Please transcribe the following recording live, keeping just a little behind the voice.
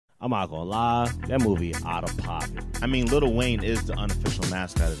I'm not gonna lie, that movie out of pocket. I mean, Lil Wayne is the unofficial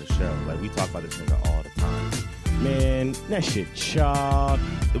mascot of the show. Like, we talk about this nigga all the time. Man, that shit chalk.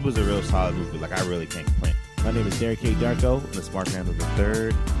 It was a real solid movie. Like, I really can't complain. My name is Derek K. Darko. And it's Mark Randall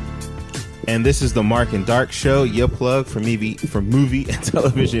III. And this is the Mark and Dark Show, your plug for movie and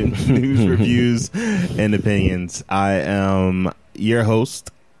television news, reviews, and opinions. I am your host,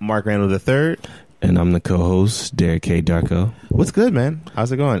 Mark Randall III. And I'm the co-host, Derek K. Darko. What's good, man?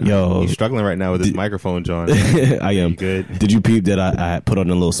 How's it going? Yo. You're struggling right now with this microphone, John. I am. You good? Did you peep that I put on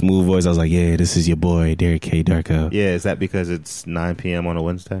a little smooth voice? I was like, yeah, this is your boy, Derek K. Darko. Yeah, is that because it's 9 p.m. on a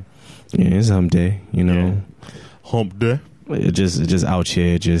Wednesday? Yeah, it's hump day, you know. Yeah. Hump day? It just out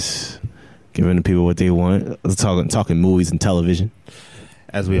here, just giving the people what they want. Talking movies and television.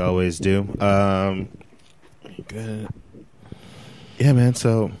 As we always do. Good. Yeah, man,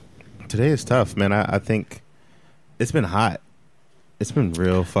 so today is tough, man. I think it's been hot. It's been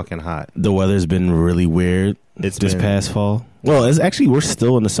real fucking hot. The weather's been really weird this past fall. Well, we're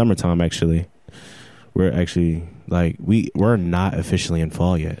still in the summertime, actually. We're actually, like, we're not officially in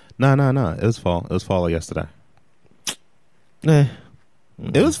fall yet. No. It was fall. It was fall yesterday. Nah.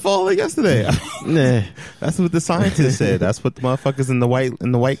 It was fall yesterday. Nah. That's what the scientists said. That's what the motherfuckers in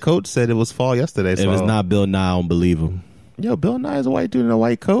the white coat said. It was fall yesterday. So. If it's not Bill Nye, I don't believe him. Yo, Bill Nye is a white dude in a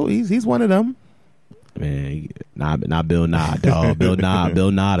white coat. He's one of them. Man, not Bill Nye, dog. Bill Nye,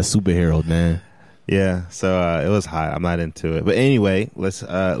 the superhero, man. Yeah, so it was hot. I'm not into it. But anyway, let's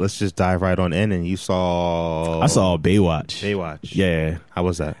just dive right on in. And I saw Bae-Watch. Bae-Watch. Yeah. How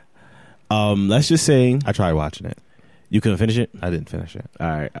was that? Let's just say I tried watching it. You couldn't finish it? I didn't finish it. All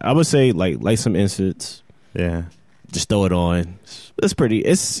right. I would say like some inserts. Yeah. Just throw it on. It's pretty.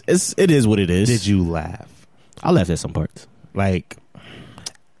 It is what it is. Did you laugh? I laughed at some parts. Like,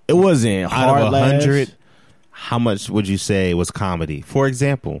 it wasn't hard. Out of 100, how much would you say was comedy? For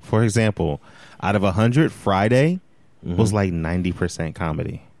example, out of 100, Friday was like 90%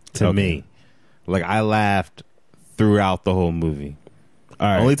 comedy to me. Like, I laughed throughout the whole movie. All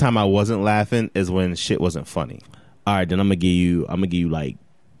right. Only time I wasn't laughing is when shit wasn't funny. All right, then I'm gonna give you like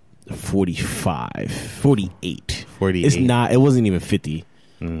 45, 48. 48. It's not. It wasn't even 50.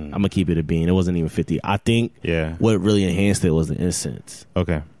 I'm gonna keep it a bean. It wasn't even 50. I think. Yeah. What really enhanced it was the incense.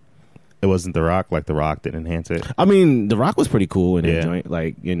 Okay. It wasn't The Rock. Like, The Rock didn't enhance it. I mean, The Rock was pretty cool in that joint.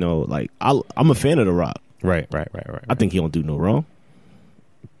 Like, you know, like I'm a fan of The Rock. Right. I think he don't do no wrong.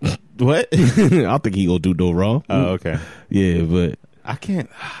 What? I think he gonna do no wrong. Oh, okay. Yeah, but I can't.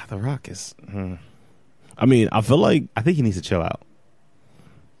 The Rock is. I mean, I feel like I think he needs to chill out.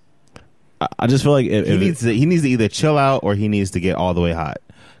 I just feel like he needs to either chill out or he needs to get all the way hot,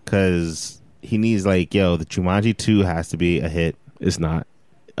 because he needs, like, the Jumanji 2 has to be a hit. It's not.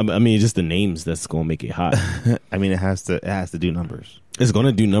 I mean, just the names that's gonna make it hot. I mean, it has to do numbers. It's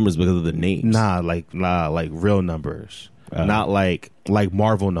gonna do numbers because of the names. Nah, like real numbers, not like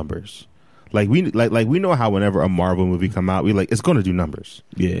Marvel numbers. Like we know how whenever a Marvel movie come out, we like it's gonna do numbers.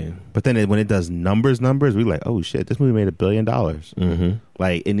 Yeah. But then when it does numbers, we like, oh shit, this movie made $1 billion. Mm-hmm.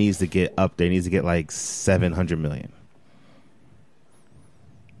 Like, it needs to get up there. It needs to get like 700 million.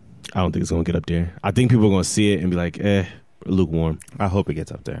 I don't think it's gonna get up there. I think people are gonna see it and be like, lukewarm. I hope it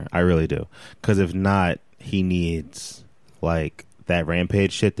gets up there. I really do. Because if not, he needs like that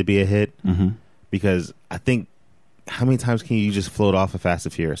Rampage shit to be a hit. Mm-hmm. Because I think, how many times can you just float off of Fast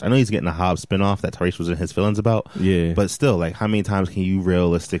and Furious? I know he's getting a Hobbs spinoff that Tariq was in his feelings about. Yeah. But still, like, how many times can you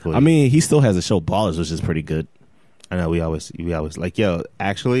realistically? I mean, he still has a show Ballers, which is pretty good. I know we always like,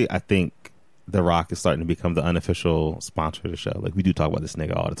 actually, I think The Rock is starting to become the unofficial sponsor of the show. Like, we do talk about this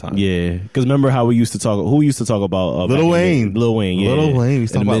nigga all the time. Yeah. Because remember how we used to talk about Lil Wayne. Lil Wayne, yeah. Lil Wayne. We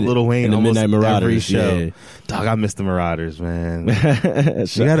used to talk about Lil Wayne in the Midnight Marauders every show. Yeah. Dog, I miss the Marauders, man.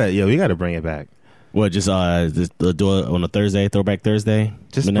 we gotta bring it back. What, just do it on a Thursday, Throwback Thursday?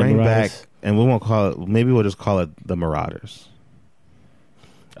 Just Midnight bring Marauders? back, and we won't call it, maybe we'll just call it the Marauders.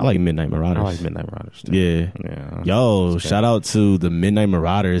 I like Midnight Marauders. I like Midnight Marauders too. Yeah. Yo, shout out to the Midnight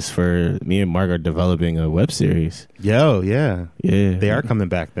Marauders for me and Mark are developing a web series. Yo, yeah. Yeah. They are coming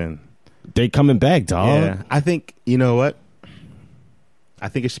back then. They coming back, dog. Yeah. I think, you know what? I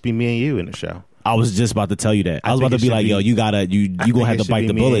think it should be me and you in the show. I was just about to tell you that. I was about to be like, yo, you gonna have to bite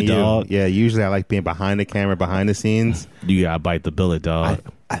the bullet, dog. Yeah, usually I like being behind the camera, behind the scenes. You gotta bite the bullet, dog.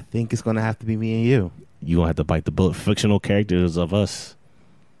 I think it's gonna have to be me and you. You gonna have to bite the bullet. Fictional characters of us.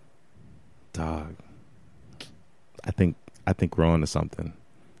 Dog. I think we're on to something.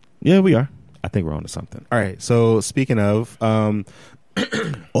 Yeah, we are. I think we're on to something. All right, so speaking of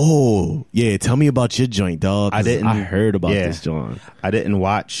oh, yeah, tell me about your joint, dog. I heard about this joint. I didn't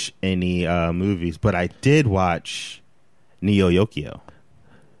watch any movies, but I did watch Neo Yokio.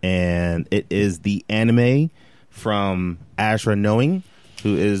 and it is the anime from Azra Knowing,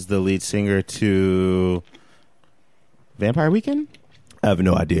 who is the lead singer to Vampire Weekend. I have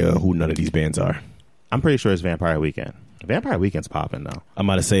no idea who none of these bands are. I'm pretty sure it's Vampire Weekend. Vampire Weekend's popping though. I'm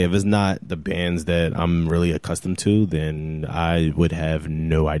about to say, if it's not the bands that I'm really accustomed to, then I would have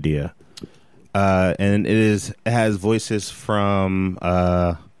no idea. And it has voices from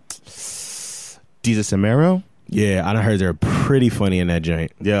Jesus and Mero. Yeah, I heard they're pretty funny in that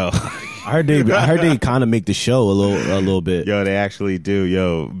joint. Yo, I heard they kind of make the show a little bit. Yo, they actually do.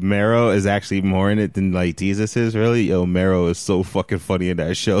 Yo, Mero is actually more in it than like Jesus is. Really, yo, Mero is so fucking funny in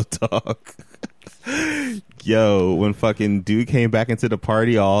that show, dog. Yo, when fucking dude came back into the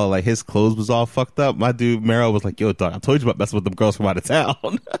party, all like his clothes was all fucked up. My dude Mero was like, "Yo, dog, I told you about messing with them girls from out of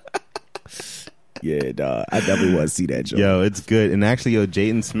town." Yeah, dog, I definitely want to see that show. Yo, it's good. And actually, yo,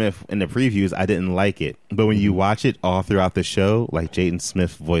 Jaden Smith in the previews, I didn't like it, but when you watch it all throughout the show, like Jaden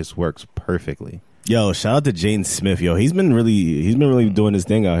Smith's voice works perfectly. Yo, shout out to Jaden Smith. Yo, he's been really doing his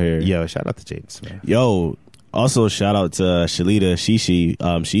thing out here. Yo, shout out to Jaden Smith. Yo, also shout out to Shalita Shishi.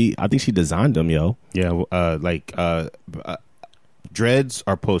 I think she designed them. Yo, yeah, dreads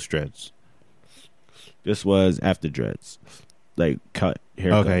or post dreads. This was after dreads, like cut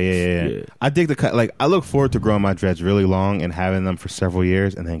haircut. Okay, yeah. I dig the cut. Like, I look forward to growing my dreads really long and having them for several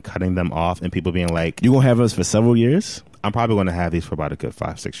years, and then cutting them off, and people being like, "You gonna have us for several years?" I'm probably going to have these for about a good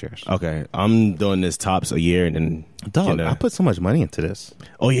 5-6 years. Okay, I'm doing this tops a year, and then I put so much money into this.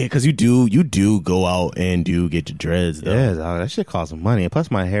 Oh yeah, because you do go out and do get your dreads. Though. Yeah, dog, that shit costs money. And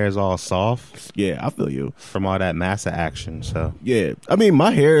plus, my hair is all soft. Yeah, I feel you from all that massa action. So yeah, I mean, my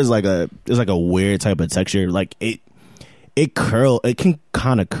hair is like a weird type of texture. Like it can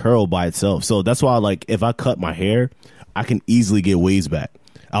kind of curl by itself. So that's why, like, if I cut my hair, I can easily get waves back.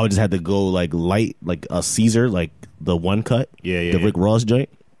 I would just have to go like light, like a Caesar, like the one cut, the Rick Ross joint,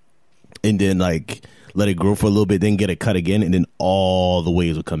 and then like let it grow for a little bit, then get a cut again, and then all the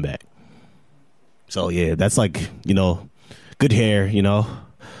waves will come back. So yeah, that's like, good hair.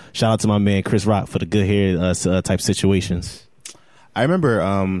 Shout out to my man Chris Rock for the good hair type situations. I remember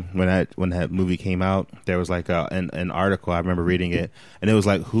when that movie came out, there was like an article. I remember reading it, and it was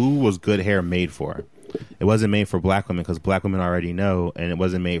like, who was good hair made for? It wasn't made for black women because black women already know, and it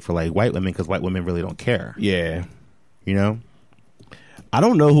wasn't made for like white women because white women really don't care. Yeah, I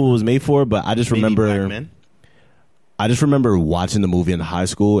don't know who it was made for, but I just remember black men. I just remember watching the movie in high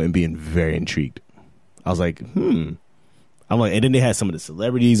school and being very intrigued. I was like, I'm like, and then they had some of the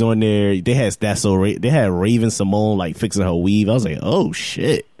celebrities on there. They had they had Raven Simone like fixing her weave. I was like, oh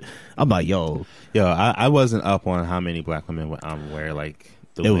shit. I'm like, yo, I wasn't up on how many black women wear like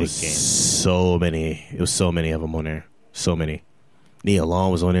the wig game. So many. It was so many of them on there. So many. Nia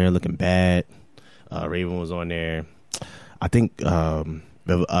Long was on there looking bad. Raven was on there. I think kind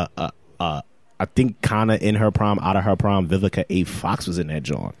of in her prime, out of her prime, Vivica A. Fox was in that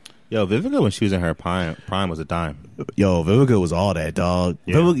joint. Yo, Vivica, when she was in her prime was a dime. Yo, Vivica was all that, dog.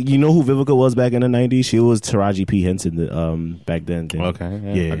 Yeah. You know who Vivica was back in the 90s? She was Taraji P. Henson back then. Okay,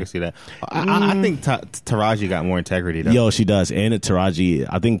 yeah, I can see that. I think Taraji got more integrity, though. Yo, she does. And I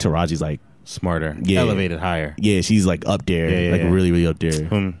think Taraji's like smarter, elevated higher. Yeah, she's like up there, really, really up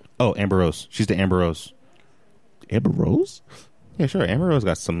there. Amber Rose. She's the Amber Rose. Amber Rose? Yeah, sure. Amber Rose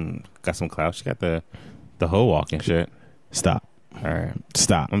got some clout. She got the hoe walk and shit. Stop. All right.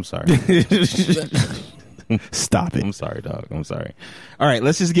 Stop. I'm sorry. Stop it. I'm sorry, dog. I'm sorry. All right,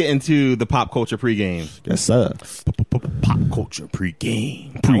 let's just get into the pop culture pregame. Yes, sir. Pop culture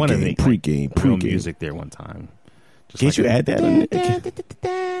pregame. I want to make pregame music there one time. Can't you add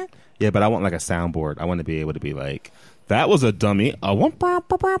that? Yeah, but I want like a soundboard. I want to be able to be like, that was a dummy. You know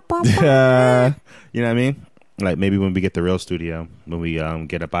what I mean? Like maybe when we get the real studio, when we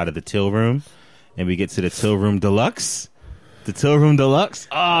get up out of the Till Room and we get to the Till Room Deluxe. The Till Room Deluxe.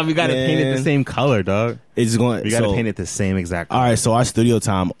 Oh, we got to paint it the same color, dog. We got to paint it the same exact color. All right, so our studio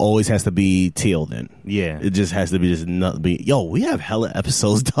time always has to be teal then. Yeah. It just has to be yo, we have hella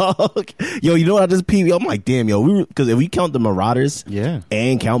episodes, dog. Yo, you know what I just peeped? I'm like, damn, yo, because if we count the Marauders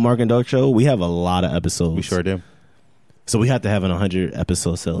and count Mark and Dark Show, we have a lot of episodes. We sure do. So we have to have an 100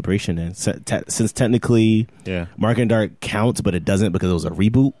 episode celebration then. Since technically Mark and Dark counts, but it doesn't because it was a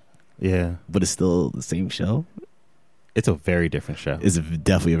reboot. Yeah. But it's still the same show. It's a very different show. It's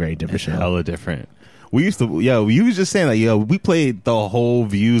definitely a very different show. Hella different. We used to, you was just saying like, we played the whole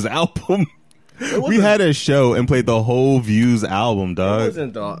Views album. We had a show and played the whole Views album, dog.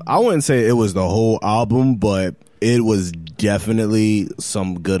 I wouldn't say it was the whole album, but it was definitely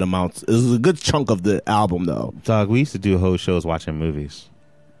some good amounts. It was a good chunk of the album, though. Dog, we used to do whole shows watching movies.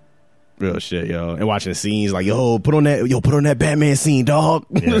 Real shit, yo. And watching scenes like, put on that Batman scene, dog.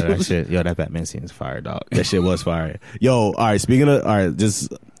 Yeah, that shit. Yo, that Batman scene is fire, dog. That shit was fire. Yo, all right,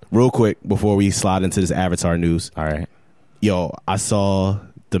 just real quick before we slide into this Avatar news. All right. Yo, I saw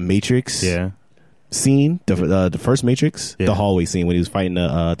the Matrix scene, the first Matrix, the hallway scene when he was fighting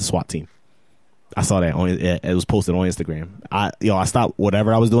the SWAT team. I saw that it was posted on Instagram. I stopped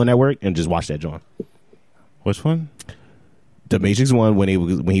whatever I was doing at work and just watched that joint. Which one? The Matrix one when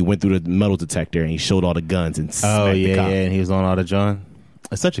he went through the metal detector and he showed all the guns and smacked the cop. and he was on all the John.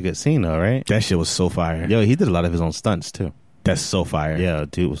 It's such a good scene though, right? That shit was so fire. Yo, he did a lot of his own stunts too. That's so fire. Yeah,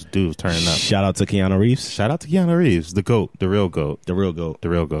 dude was turning up. Shout out to Keanu Reeves. Shout out to Keanu Reeves, the GOAT, the real GOAT.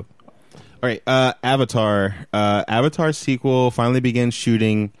 All right, Avatar. Avatar sequel finally begins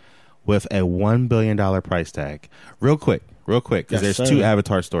shooting with a $1 billion price tag. Real quick, because there's two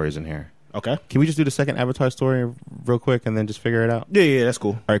Avatar stories in here. Okay. Can we just do the second Avatar story real quick and then just figure it out? Yeah, that's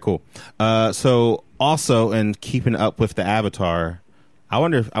cool. All right, cool. So also, in keeping up with the Avatar, I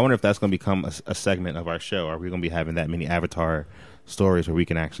wonder if that's going to become a segment of our show. Are we going to be having that many Avatar stories where we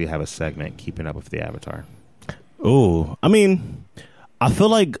can actually have a segment keeping up with the Avatar? Oh, I mean, I feel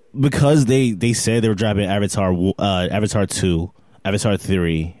like because they said they were dropping Avatar 2, Avatar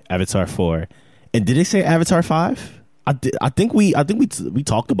 3, Avatar 4, and did they say Avatar 5? I think we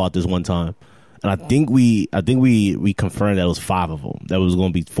talked about this one time, and I think we confirmed that it was 5 of them. That was going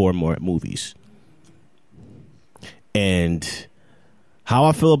to be 4 more movies. And how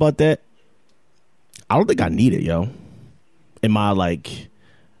I feel about that, I don't think I need it, yo. In my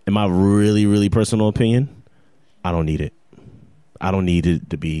really, really personal opinion, I don't need it. I don't need it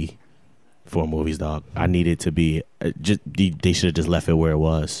to be 4 movies, dog. I need it to be they should have just left it where it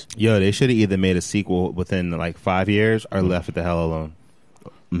was. Yo, they should have either made a sequel within like 5 years or left it the hell alone.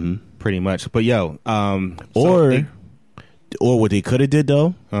 Mm-hmm. Pretty much. But yo, or what they could have did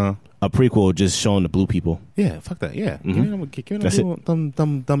though, a prequel just showing the blue people. Yeah, fuck that. Yeah, them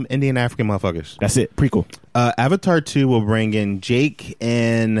Indian African motherfuckers. That's it. Prequel. Avatar 2 will bring in Jake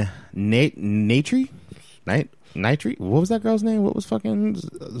and Nitri. What was that girl's name? What was fucking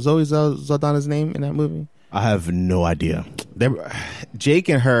Zoe Saldana's name in that movie? I have no idea. Jake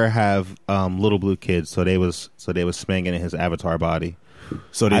and her have little blue kids, so they was smanging in his avatar body.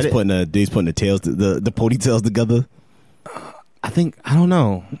 So they's putting the tails, the ponytails together. I don't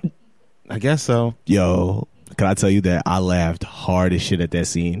know. I guess so. Yo, can I tell you that I laughed hard as shit at that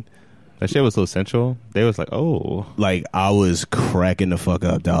scene? That shit was so sensual. They was like, oh, like I was cracking the fuck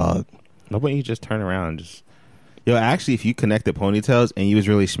up, dog. Why wouldn't you just turn around and just? Yo, actually, if you connected ponytails and you was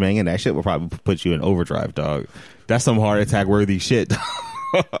really schmanging, that shit would probably put you in overdrive, dog. That's some heart attack worthy shit,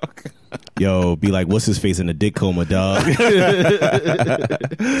 dog. Yo, be like, what's his face in a dick coma, dog?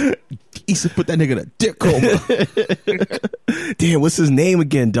 He said, put that nigga in a dick coma. Damn, what's his name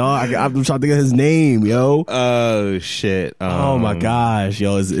again, dog? I'm trying to think of his name, yo. Oh, shit. Oh, my gosh,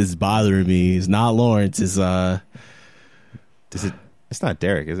 yo, it's bothering me. It's not Lawrence. It's not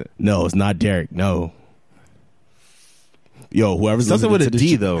Derek, is it? No, it's not Derek. No. Yo, whoever's something listening with a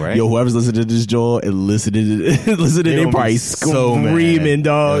D though, right? Yo, whoever's listening to this Joel and listening, they probably screaming,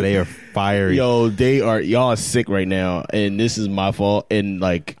 dog. Yo, they are fiery. Yo, y'all are sick right now, and this is my fault. And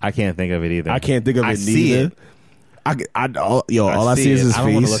like, I can't think of it either. I can't think of it neither. All I see is his face. I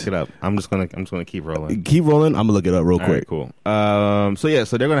don't want to look it up. I'm just gonna keep rolling. Keep rolling. I'm gonna look it up real quick. Right, cool. So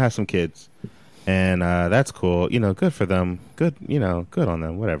they're gonna have some kids, and that's cool. You know, good for them. Good. You know, good on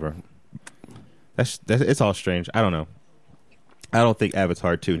them. Whatever. That's it's all strange. I don't know. I don't think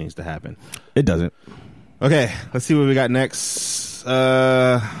Avatar 2 needs to happen. It doesn't. Okay, let's see what we got next.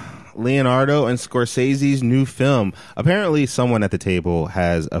 Leonardo and Scorsese's new film. Apparently, someone at the table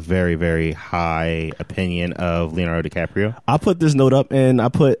has a very, very high opinion of Leonardo DiCaprio. I put this note up and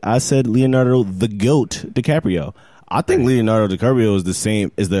I said Leonardo the GOAT DiCaprio. I think Leonardo DiCaprio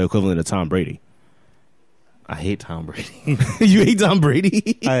is the equivalent of Tom Brady. I hate Tom Brady. You hate Tom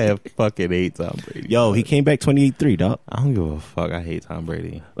Brady? I fucking hate Tom Brady. Yo, he came back 28-3, dog. I don't give a fuck. I hate Tom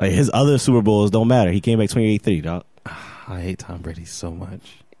Brady. Like, his other Super Bowls don't matter. He came back 28-3, dog. I hate Tom Brady so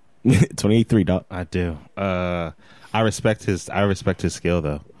much. 28-3, dog. I do. I respect his skill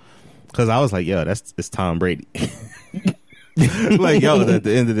though, because I was like, yo, it's Tom Brady. Like, yo, at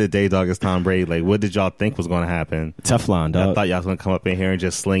the end of the day, dog, it's Tom Brady. Like, what did y'all think was going to happen? Teflon, dog. I thought y'all was going to come up in here and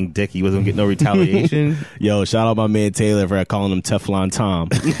just sling dick. He wasn't going to get no retaliation. Yo, shout out my man Taylor for calling him Teflon Tom.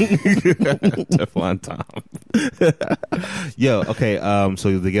 Teflon Tom. Yo, okay,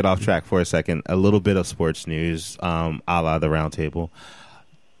 so to get off track for a second, a little bit of sports news, a la the round table.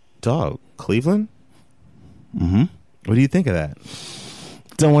 Dog, Cleveland? Mm-hmm. What do you think of that?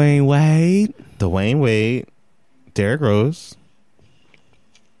 Dwayne Wade, Derrick Rose,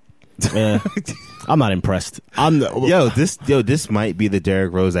 I'm not impressed. This might be the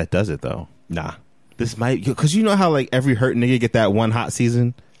Derrick Rose that does it though. Nah, this might, because you know how like every hurt nigga get that one hot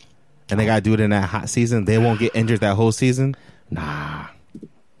season, and they gotta do it in that hot season. They won't get injured that whole season. Nah,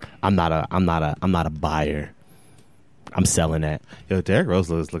 I'm not a buyer. I'm selling that. Yo, Derrick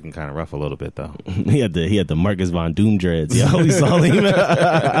Rose is looking kind of rough a little bit though. he had the Marcus Von Doom dreads. Yo, we saw him.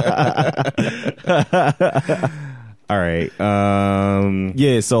 All right.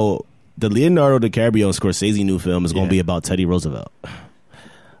 Yeah. So the Leonardo DiCaprio and Scorsese new film is going to be about Teddy Roosevelt.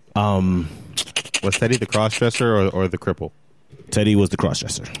 Was Teddy the crossdresser or the cripple? Teddy was the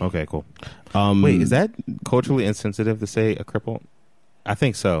crossdresser. Okay, cool. Wait, is that culturally insensitive to say a cripple? I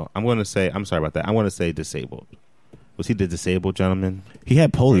think so. I'm sorry about that. I want to say disabled. Was he the disabled gentleman? He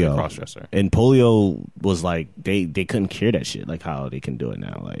had polio. Crossdresser. And polio was like they couldn't cure that shit like how they can do it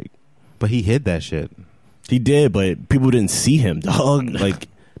now. Like, but he hid that shit. He did, but people didn't see him, dog. Like,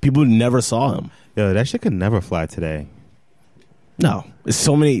 people never saw him. Yo, that shit could never fly today. No, it's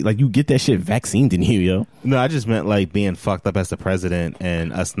so many. Like, you get that shit vaccinated in you, yo. No, I just meant like being fucked up as the president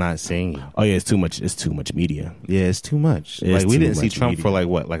and us not seeing you. Oh yeah, it's too much. It's too much media. Yeah, it's too much. Like, we didn't see Trump for like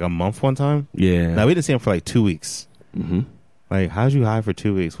what, like a month one time. Yeah. No, we didn't see him for like 2 weeks. Mm-hmm. Like, how'd you hide for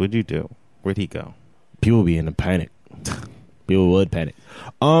 2 weeks? What'd you do? Where'd he go? People be in a panic. People would panic.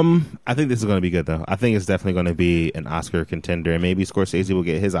 I think this is going to be good though. I think it's definitely going to be an Oscar contender, and maybe Scorsese will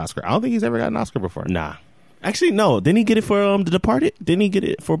get his Oscar. I don't think he's ever got an Oscar before. Nah, actually, no. Didn't he get it for The Departed? Didn't he get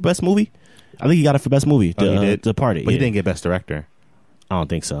it for Best Movie? I think he got it for Best Movie. He did? Departed, but he didn't get Best Director. I don't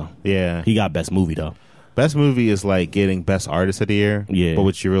think so. Yeah, he got Best Movie though. Best Movie is like getting Best Artist of the Year. Yeah, but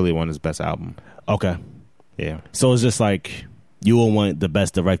what you really want is Best Album. Okay. Yeah. So it's just like you will want the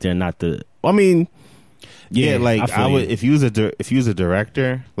Best Director and not the. I mean. Yeah, like I would if you was a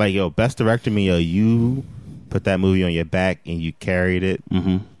director, like yo, Best Director mean yo, you put that movie on your back and you carried it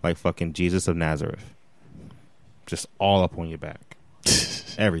like fucking Jesus of Nazareth, just all up on your back,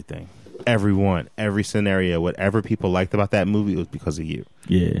 everything, everyone, every scenario, whatever people liked about that movie, it was because of you.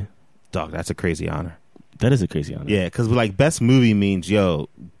 Yeah, dog, that's a crazy honor. That is a crazy honor. Yeah, because like Best Movie means yo,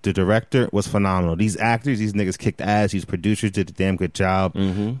 the director was phenomenal. These actors, these niggas kicked ass. These producers did a damn good job.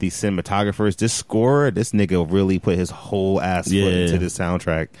 These cinematographers, this scorer, this nigga really put his whole ass foot into the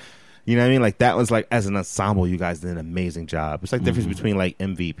soundtrack. You know what I mean? Like that was like as an ensemble, you guys did an amazing job. It's like the difference between like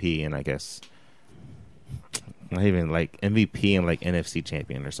MVP and I guess not even like MVP and like NFC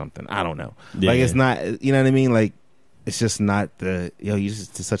champion or something. I don't know. Yeah. Like it's not. You know what I mean? Like it's just not the you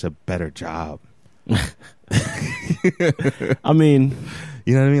just did such a better job. I mean,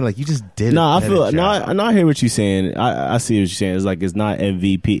 you know what I mean? Like you just did. No, I feel no. I hear what you're saying. I see what you're saying. It's like it's not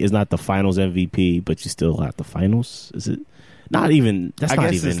MVP. It's not the finals MVP, but you still have the finals. Is it? Not even. That's not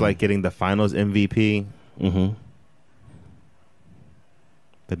guess even. It's like getting the finals MVP.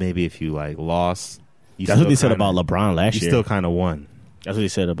 But maybe if you like lost, that's what they said about LeBron last year. You still kind of won. That's what they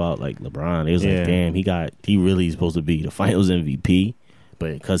said about like LeBron. It was like, damn, he really is supposed to be the finals MVP.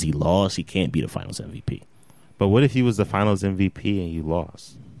 But because he lost, he can't be the finals MVP. But what if he was the finals MVP and you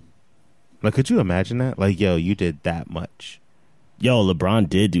lost? Like, could you imagine that? Like, yo, you did that much. Yo, LeBron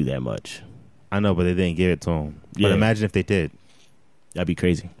did do that much. I know, but they didn't give it to him. Yeah. But imagine if they did. That'd be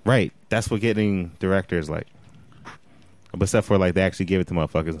crazy. Right. That's what getting directors like. But except for, like, they actually give it to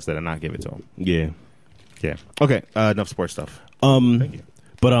motherfuckers instead of not give it to them. Yeah. Yeah. Okay. Enough sports stuff. Thank you.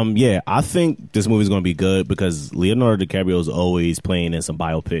 But yeah, I think this movie's going to be good because Leonardo DiCaprio is always playing in some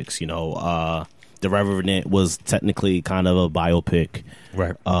biopics. You know, The Revenant was technically kind of a biopic.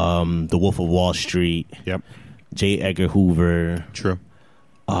 Right. The Wolf of Wall Street. Yep. J. Edgar Hoover. True.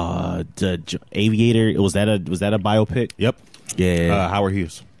 The Aviator. Was that a biopic? Yep. Yeah. Howard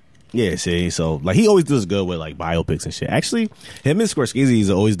Hughes. Yeah, see, so like he always does good with like biopics and shit. Actually, him and Scorsese is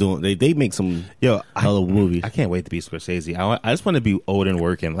always doing. They make some hell of movies. I can't wait to be Scorsese. I just want to be old and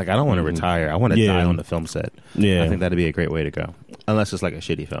working. Like I don't want to retire. I want to die on the film set. Yeah, I think that'd be a great way to go. Unless it's like a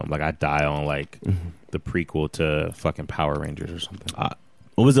shitty film. Like I die on like the prequel to fucking Power Rangers or something.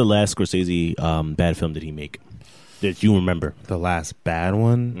 What was the last Scorsese bad film that he make that you remember? The last bad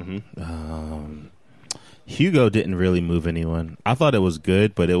one. Hugo didn't really move anyone. I thought it was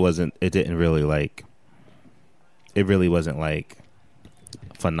good, but it wasn't. It didn't really like. It really wasn't like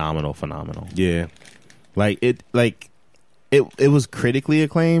phenomenal. Yeah, like it was critically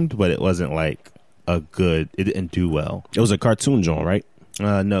acclaimed, but it wasn't like a good. It didn't do well. It was a cartoon genre, right?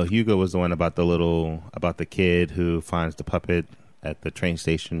 No, Hugo was the one about the kid who finds the puppet at the train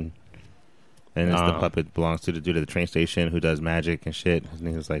station, and it's the puppet belongs to the dude at the train station who does magic and shit. His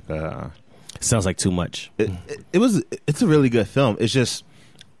name was like. Sounds like too much. It's a really good film. It's just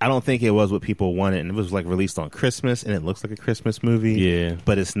I don't think it was what people wanted, and it was like released on Christmas, and it looks like a Christmas movie. Yeah,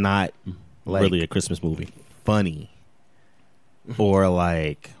 but it's not like really a Christmas movie. Funny or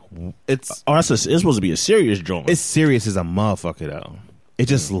like it's. Oh, it's supposed to be a serious drama. It's serious as a motherfucker though. It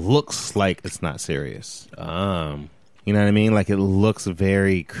just looks like it's not serious. You know what I mean? Like it looks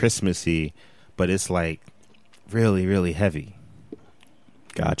very Christmassy, but it's like really, really heavy.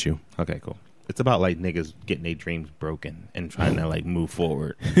 Got you. Okay, cool. It's about like niggas getting their dreams broken and trying to like move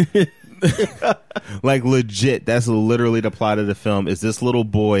forward. Like legit, that's literally the plot of the film. Is this little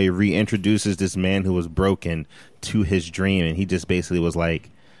boy reintroduces this man who was broken to his dream, and he just basically was like,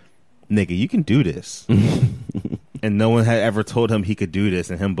 "Nigga, you can do this." And no one had ever told him he could do this,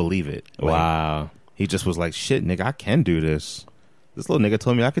 and him believe it. Like, wow. He just was like, "Shit, nigga, I can do this." This little nigga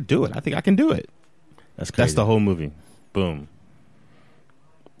told me I could do it. I think I can do it. That's crazy. That's the whole movie. Boom.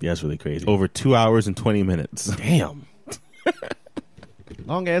 Yeah, that's really crazy. Over 2 hours and 20 minutes. Damn.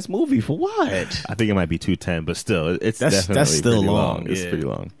 Long ass movie for what? I think it might be 210, but still, that's still pretty long. It's pretty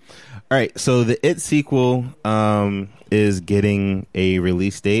long. All right, so the It sequel is getting a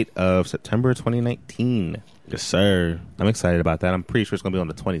release date of September 2019. Yes, sir. I'm excited about that. I'm pretty sure it's going to be on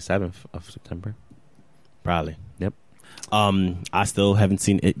the 27th of September. Probably. Yep. I still haven't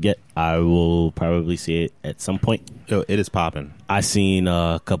seen it yet. I will probably see it at some point. Yo, it is popping. I seen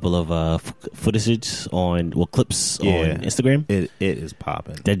a couple of clips on Instagram. It is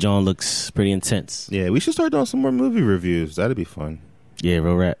popping. That John looks pretty intense. Yeah, we should start doing some more movie reviews. That'd be fun. Yeah,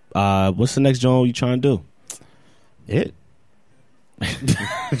 real rap. What's the next John you trying to do? It.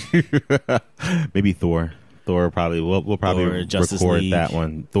 Maybe Thor. Thor probably we'll probably record that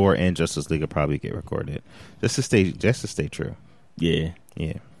one. Thor and Justice League will probably get recorded just to stay true. Yeah.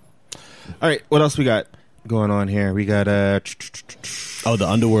 All right, what else we got going on here? We got the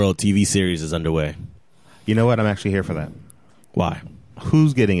Underworld TV series is underway. You know what? I'm actually here for that. Why?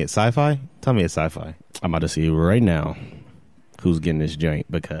 Who's getting it? Sci-Fi? Tell me it's Sci-Fi. I'm about to see right now who's getting this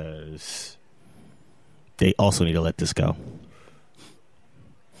joint because they also need to let this go.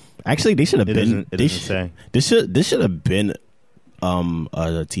 Actually, they should have been. This should have been a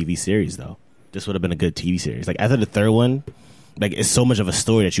TV series though. This would have been a good TV series. Like after the third one, like it's so much of a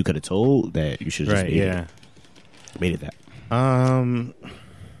story that you could have told that you should have just made it that.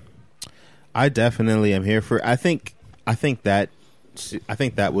 I definitely am here for. I think that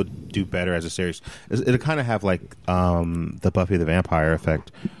would do better as a series. It'll kind of have like the Buffy the Vampire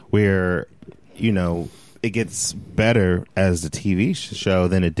effect, where it gets better as the TV show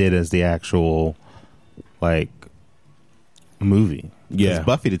than it did as the actual like movie. Yeah,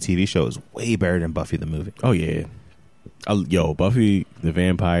 Buffy the TV show is way better than Buffy the movie. Oh yeah, Buffy the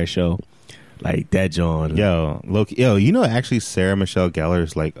Vampire show, like that John. Loki. Actually, Sarah Michelle Gellar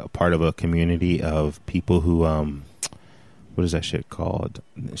is like a part of a community of people who what is that shit called?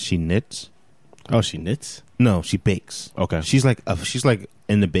 She knits. Oh, she knits? No, she bakes. Okay. She's like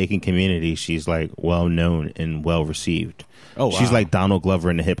in the baking community. She's like well known and well received. Oh, wow. She's like Donald Glover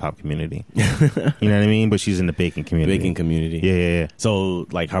in the hip hop community. You know what I mean? But she's in the baking community. Yeah. So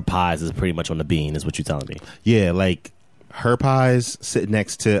like her pies is pretty much on the bean, is what you're telling me? Yeah, like her pies sit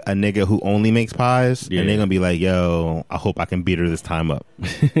next to a nigga who only makes pies, and they're gonna be like, "Yo, I hope I can beat her this time up."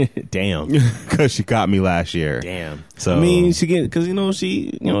 Damn, because she got me last year. Damn. So I mean, she get because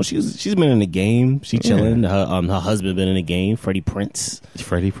she's been in the game. She chilling. Her husband been in the game. Freddie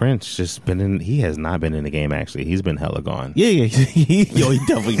Prinze just been in. He has not been in the game actually. He's been hella gone. Yeah. He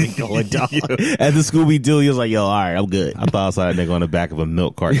definitely been going down. At the Scooby Doo, he was like, "Yo, all right, I'm good." I thought I saw that nigga on the back of a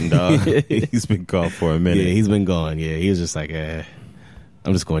milk carton, dog. He's been gone for a minute. Yeah, he's been gone. Yeah, he was just like,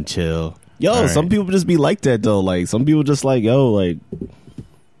 I'm just going to chill. Yo, some people just be like that though. Like some people just like, I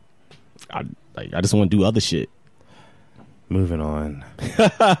just want to do other shit. Moving on.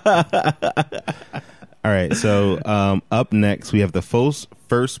 All right, so up next we have the first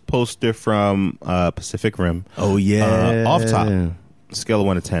poster from Pacific Rim. Oh yeah, off top. Scale of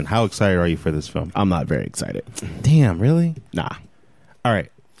 1 to 10. How excited are you for this film? I'm not very excited. Damn, really? Nah. All right.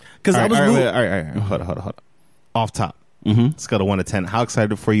 Because all right. Hold on. Off top. Mm-hmm. Scale of 1 to 10. How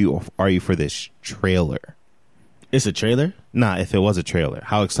excited are you for this trailer? It's a trailer? Nah, if it was a trailer,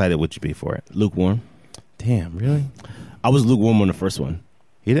 how excited would you be for it? Lukewarm. Damn, really? I was lukewarm on the first one.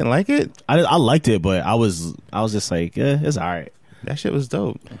 You didn't like it? I liked it, but I was just like, it's all right. That shit was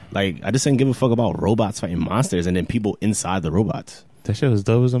dope. Like, I just didn't give a fuck about robots fighting monsters and then people inside the robots. That shit was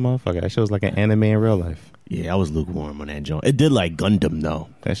dope as a motherfucker. That shit was like an anime in real life. Yeah, I was lukewarm on that joint. It did like Gundam though.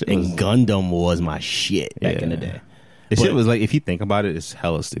 Gundam was my shit back in the day. The shit was like, if you think about it, it's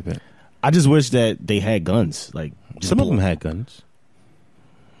hella stupid. I just wish that they had guns. Like some of them had guns.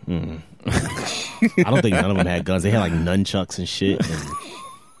 I don't think none of them had guns. They had like nunchucks and shit. And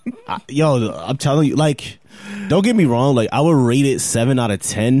I'm telling you, like, don't get me wrong, like, I would rate it 7 out of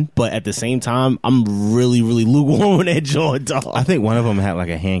 10, but at the same time, I'm really, really lukewarm on that joint, dog. I think one of them had like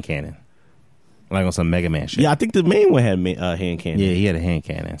a hand cannon, like on some Mega Man shit. Yeah, I think the main one had hand cannon. Yeah, he had a hand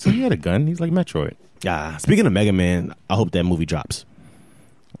cannon. So he had a gun. He's like Metroid. Yeah. Speaking of Mega Man, I hope that movie drops.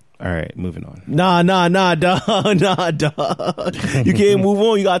 All right, moving on. Nah, dog. You can't move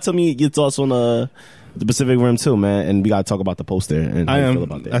on. You gotta tell me your thoughts on the Pacific Rim too, man. And we gotta talk about the poster and how you feel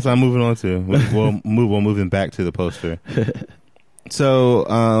about that. That's what I'm moving on to. We'll moving back to the poster.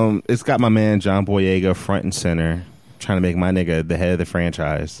 So it's got my man John Boyega front and center, trying to make my nigga the head of the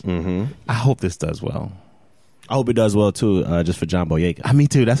franchise. Mm-hmm. I hope this does well. I hope it does well too, just for John Boyega. Me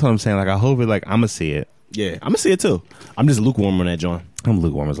too. That's what I'm saying. Like, I hope it. Like, I'm gonna see it. Yeah, I'm gonna see it too. I'm just lukewarm on that, John. I'm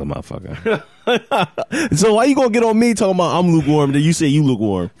lukewarm as a motherfucker. So why you gonna get on me talking about I'm lukewarm? Then you say you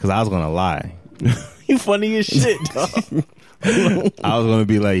lukewarm? Because I was gonna lie. You funny as shit, dog. I was gonna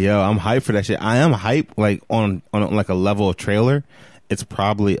be like, yo, I'm hyped for that shit. I am hyped, like on like a level of trailer. It's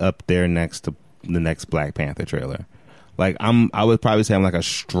probably up there next to the next Black Panther trailer. Like, I would probably say I'm like a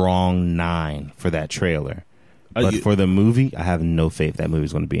strong 9 for that trailer. But for the movie, I have no faith that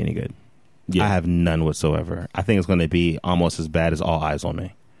movie's going to be any good. Yeah. I have none whatsoever. I think it's going to be almost as bad as All Eyes on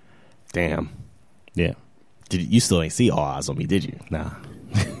Me. Damn. Yeah. You still ain't see All Eyes on Me, did you? Nah.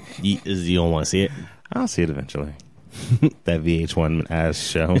 You don't want to see it? I'll see it eventually. That VH1 ass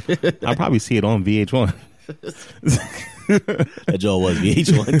show. I'll probably see it on VH1. That Joe was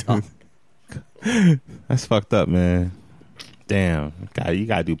VH1. Dog. That's fucked up, man. Damn. God, you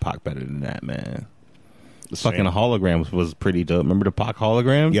got to do Pac better than that, man. The fucking hologram was pretty dope. Remember the Pac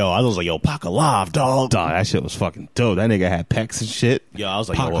hologram? Yo, I was like, yo, Pac alive, dog. Dog, that shit was fucking dope. That nigga had pecs and shit. Yo, I was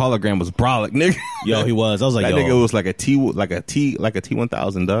like, Pac hologram was brolic, nigga. Yo, he was. I was like, that yo, nigga was like a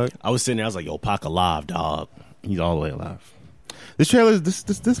T1000, dog. I was sitting there. I was like, yo, Pac alive, dog. He's all the way alive. This trailer,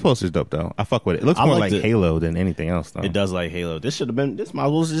 this poster's dope though. I fuck with it. It looks more like Halo than anything else, though. It does like Halo. This should have been. This might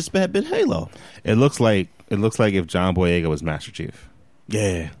as well just have been Halo. It looks like if John Boyega was Master Chief.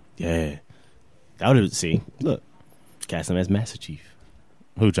 Yeah. That would have. See, look. Cast him as Master Chief.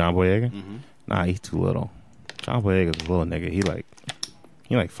 Who, John Boyega? Mm-hmm. Nah, he's too little. John Boyega's a little nigga. He like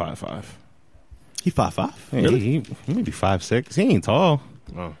 5'5". He 5'5"? Yeah, really? He may be 5'6". He ain't tall.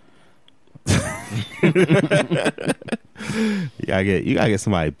 Oh. You gotta get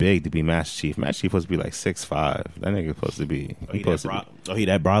somebody big to be Master Chief. Master Chief supposed to be like 6'5". That nigga supposed to be. He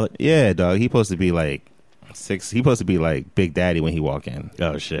that brolic? Yeah, dog. He supposed to be like 6. He supposed to be like Big Daddy when he walk in.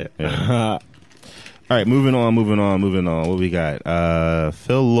 Oh shit. Yeah. All right, moving on. What we got?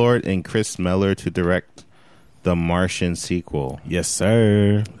 Phil Lord and Chris Miller to direct the Martian sequel. Yes,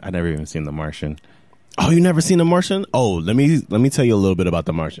 sir. I never even seen the Martian. Oh, you never seen the Martian? Oh, let me tell you a little bit about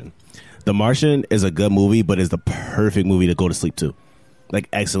the Martian. The Martian is a good movie, but it's the perfect movie to go to sleep to. Like,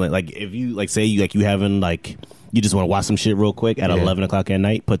 excellent. Like, if you say you having like you just want to watch some shit real quick at 11 o'clock at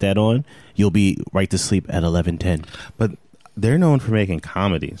night, put that on, you'll be right to sleep at 11:10. But they're known for making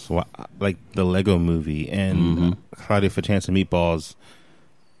comedies, like the Lego Movie and Cloudy for Chance of Meatballs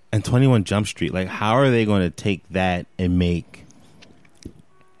and 21 Jump Street. Like, how are they going to take that and make?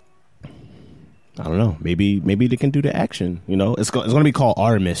 I don't know. Maybe they can do the action. You know, it's going to be called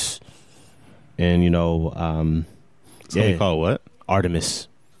Artemis, and it's going to be called what? Artemis.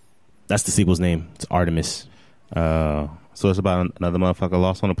 That's the sequel's name. It's Artemis. So it's about another motherfucker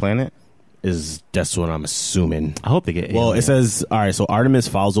lost on a planet. That's what I'm assuming. I hope they get. Well, it says, all right. So Artemis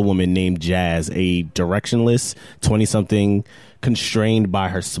follows a woman named Jazz, a directionless 20-something, constrained by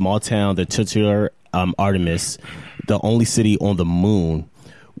her small town, the titular Artemis, the only city on the moon.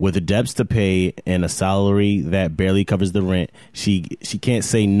 With the debts to pay and a salary that barely covers the rent, she can't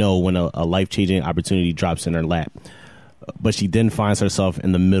say no when a life-changing opportunity drops in her lap. But she then finds herself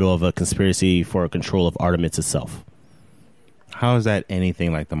in the middle of a conspiracy for control of Artemis itself. How is that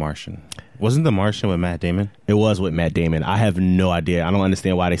anything like The Martian? Wasn't The Martian with Matt Damon? It was with Matt Damon. I have no idea. I don't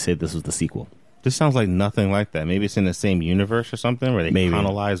understand why they said this was the sequel. This sounds like nothing like that. Maybe it's in the same universe or something where they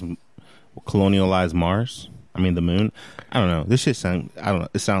colonialize Mars. I mean, the moon. I don't know. This shit sounds. I don't know.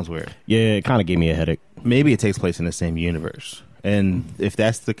 It sounds weird. Yeah, it kind of gave me a headache. Maybe it takes place in the same universe, and if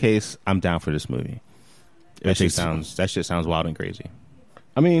that's the case, I'm down for this movie. That shit sounds wild and crazy.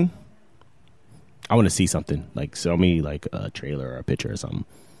 I mean, I want to see something. Like, show me like a trailer or a picture or something.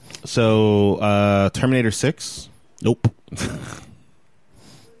 So, Terminator 6. Nope.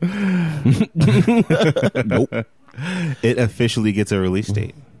 Nope. It officially gets a release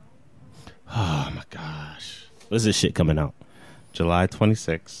date. Oh my gosh. When's this shit coming out? July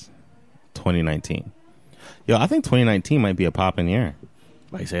 26, 2019. Yo, I think 2019 might be a popping year.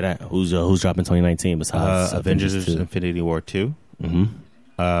 Why you say that? Who's dropping 2019 besides Avengers Infinity War 2? Mm-hmm.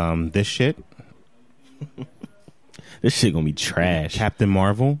 This shit. This shit gonna be trash. Captain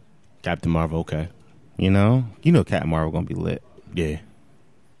Marvel. Okay. You know Captain Marvel gonna be lit. Yeah.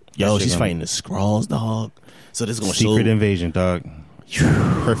 Yo, she's fighting the Skrulls, dog. So this is gonna Secret Invasion, dog.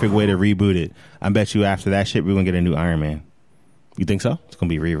 Perfect way to reboot it. I bet you after that shit, we're gonna get a new Iron Man. You think so? It's gonna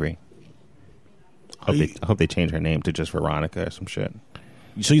be Riri. I hope they change her name to just Veronica or some shit.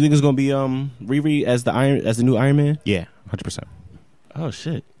 So you think it's gonna be Riri as the new Iron Man? Yeah, 100%. Oh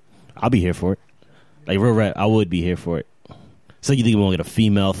shit, I'll be here for it. Like real rap, I would be here for it. So you think we're gonna get a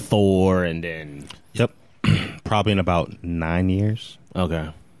female Thor and then? Yep, probably in about 9 years. Okay,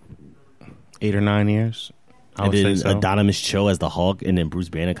 8 or 9 years. And then Adonis Cho as the Hulk, and then Bruce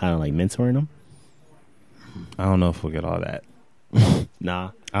Banner kind of like mentoring him. I don't know if we'll get all that.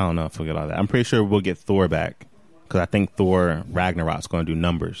 Nah, I don't know if we'll get all that. I'm pretty sure we'll get Thor back because I think Thor Ragnarok's going to do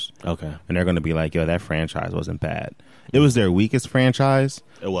numbers. Okay, and they're going to be like, yo, that franchise wasn't bad. It was their weakest franchise.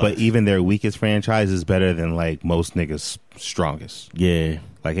 It was, but even their weakest franchise is better than like most niggas' strongest. Yeah,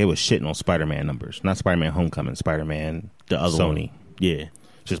 like it was shitting on Spider-Man numbers, not Spider-Man Homecoming, Spider-Man the other Sony. One. Yeah,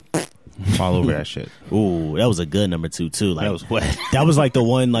 just all over that shit. Ooh, that was a good number 2 too. Like that was what? That was like the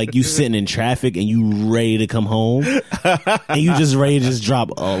one like you sitting in traffic and you ready to come home, and you just ready to just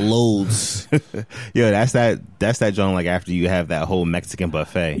drop loads. Yo, that's that joint like after you have that whole Mexican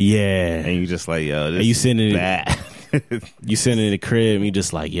buffet. Yeah, and you just like yo, this and you sitting in bad. You sitting in the crib and you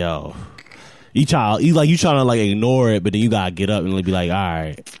just like yo. You trying to like ignore it, but then you gotta get up and be like, all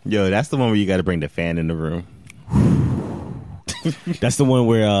right. Yo, that's the one where you got to bring the fan in the room. That's the one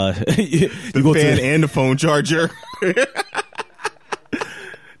where the fan and the phone charger.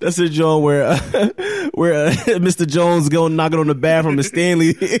 That's the joint where Mr. Jones going knocking on the bathroom and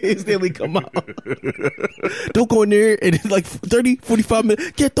Stanley come out. Don't go in there, and it's like 30, 45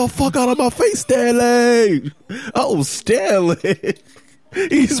 minutes. Get the fuck out of my face, Stanley. Oh, Stanley.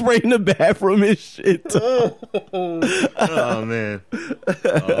 He's right in the bathroom and shit. Oh man,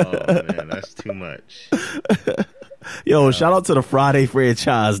 that's too much. Yo, shout out to the Friday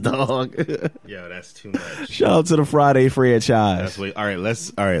franchise, dog. Yo, that's too much. Shout out to the Friday franchise. All right,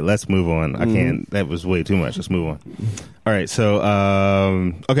 let's move on. I can't. That was way too much. Let's move on. All right, so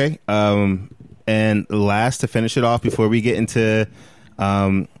okay, and last to finish it off before we get into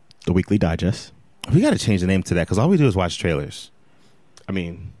the weekly digest, we got to change the name to that because all we do is watch trailers. I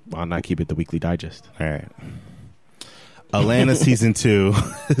mean, why not keep it the weekly digest? All right. Atlanta season 2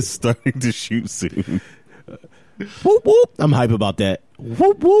 is starting to shoot soon. Whoop whoop! I'm hype about that.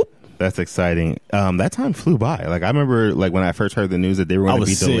 Whoop whoop! That's exciting. That time flew by. Like I remember, like when I first heard the news that they were going to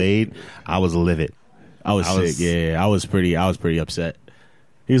be delayed, I was livid. I was sick. Yeah, I was pretty upset.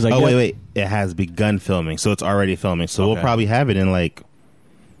 He was like, "Oh wait, it has begun filming, so it's already filming. So we'll probably have it in like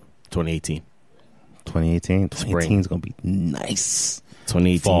 2018. 2018. 2018 is going to be nice.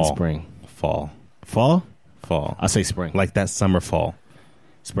 2018 fall. Spring. Fall. I say spring. Like that summer fall.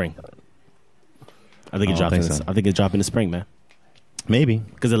 Spring. I think it's dropping in the spring, man. Maybe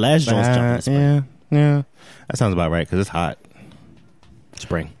because the last Jones dropped in the spring. Yeah, that sounds about right because it's hot.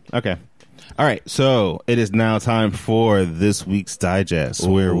 Spring. Okay. All right. So it is now time for this week's digest,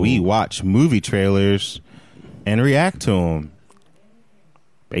 where we watch movie trailers and react to them.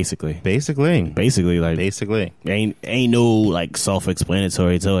 Basically, ain't no like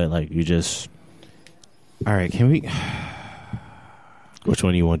self-explanatory to it. Like you just. All right. Can we? Which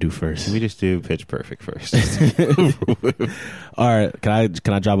one do you want to do first? We just do Pitch Perfect first. All right. Can I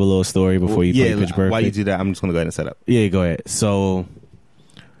drop a little story before you play Pitch Perfect? While you do that, I'm just going to go ahead and set up. Yeah, go ahead. So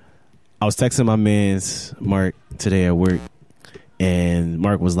I was texting my man's Mark today at work, and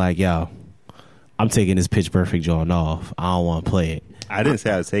Mark was like, yo, I'm taking this Pitch Perfect joint off. I don't want to play it. I didn't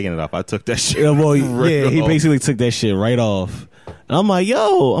say I was taking it off. I took that shit. He basically took that shit right off. And I'm like,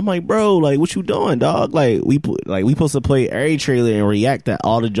 bro, like, what you doing, dog? Like, we supposed to play every trailer and react to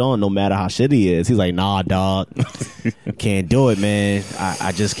all the joint, no matter how shitty he is. He's like, nah, dog, can't do it, man.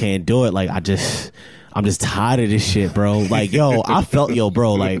 I just can't do it. Like, I'm just tired of this shit, bro. Like, bro. Like,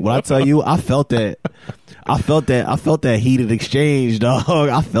 when I tell you, I felt that heated exchange, dog.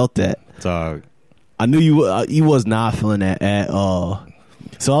 I felt that, dog. I knew you was not feeling that at all.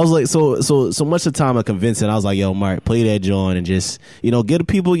 So I was like, so much of the time I convinced him. I was like, yo, Mark, play that joint and just, give the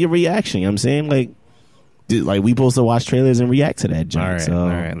people your reaction. You know what I'm saying? Like we supposed to watch trailers and react to that joint. All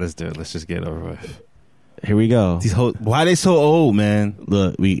right, let's do it. Let's just get it over with. Here we go. Why are they so old, man?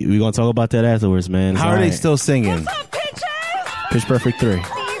 Look, we gonna talk about that afterwards, man. How are they still singing? What's up, bitches? Pitch Perfect 3. See you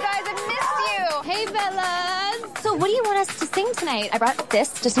guys, I missed you. Hey, fellas. So what do you want us to sing tonight? I brought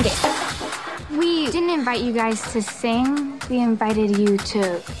this just in case. We didn't invite you guys to sing. We invited you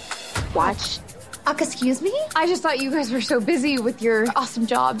to watch Excuse me? I just thought you guys were so busy with your awesome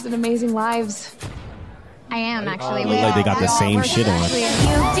jobs and amazing lives. I am, actually. Look like they got the same shit on.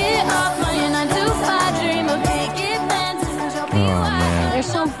 Oh man, They're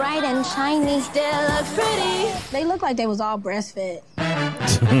so bright and shiny. Still look pretty. They look like they was all breastfed.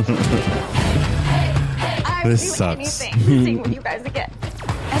 this sucks. Seeing what you guys get.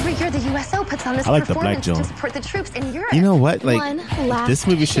 Every year, the USO puts on this I like the black performance Joan. to support the troops in Europe. You know what? Like, One last this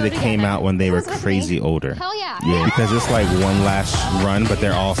movie should have show came together. out when they were Who's with crazy me? older. Hell yeah. Yeah. Because it's like one last run, but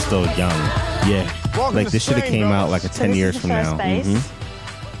they're all still young. Yeah. Like this should have came out like 10 years from now.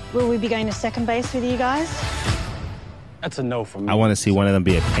 Will we be going to second base with you guys? That's a no from me. I want to see one of them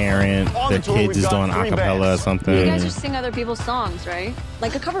be a parent. Their the tour, kids we've is got doing 3 acapella or bands. something. You guys just sing other people's songs, right?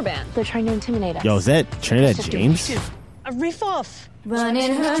 Like a cover band. They're trying to intimidate us. Yo, is that Trinidad James? A riff off.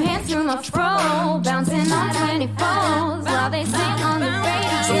 Running her hands through my fro, bouncing on 24s while they sing on the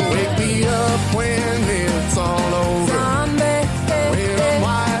radio. So wake me up when it's all over.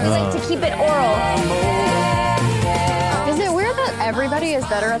 I like to keep it oral. Is it weird that everybody is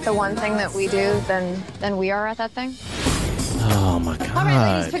better at the one thing that we do than we are at that thing? Oh my All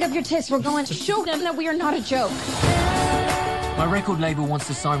right, ladies, god. pick up your tits. We're going to show them that we are not a joke. My record label wants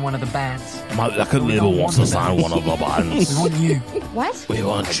to sign one of the bands. My record label wants to sign one of the bands. We want you. What? We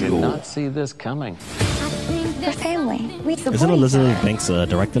want you. Not see this coming. We're family. We support Isn't each Elizabeth other. Banks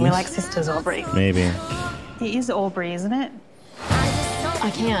directing this? sisters Aubrey. Maybe. It is Aubrey, isn't it?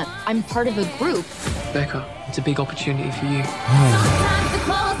 I can't. I'm part of a group. Becca, it's a big opportunity for you. Sometimes the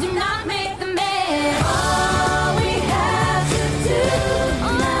clothes do not make the man. All we have to do,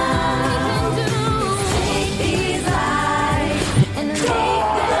 all we can do, take these lives and take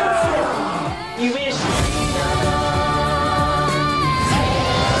them. You wish.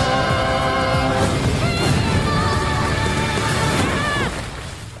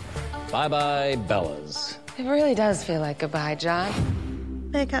 Bye-bye, Bellas. It really does feel like goodbye, John.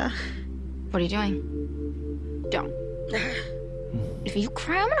 Becca. What are you doing? Don't. If you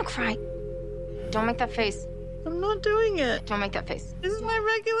cry, I'm gonna cry. Don't make that face. I'm not doing it. Don't make that face. This is my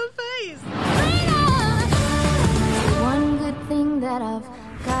regular face. One good thing that I've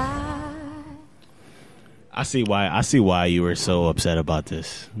got. I see why you were so upset about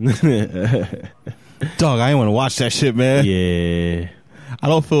this. Dog, I ain't want to watch that shit, man. Yeah. I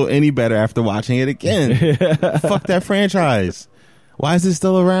don't feel any better after watching it again. Fuck that franchise. Why is it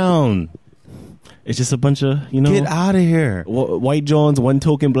still around? It's just a bunch of, Get out of here. white Johns, one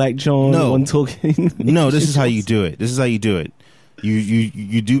token black John, No. one token. No, this is how you do it. This is how you do it.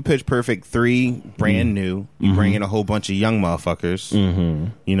 You do Pitch Perfect 3 brand new. You bring in a whole bunch of young motherfuckers.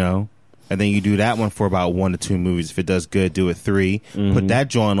 You know, and then you do that one for about 1 to 2 movies. If it does good, do it 3. Put that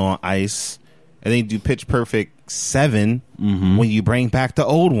joint on ice, and then you do Pitch Perfect 7 when you bring back the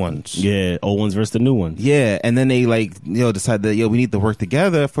old ones. Yeah, old ones versus the new ones. Yeah, and then they decide that we need to work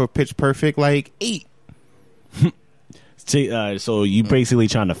together for Pitch Perfect 8. So you basically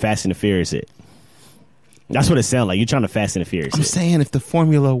trying to Fast and the Furious it. That's what it sounds like. You're trying to Fast and the Furious I'm it. saying if the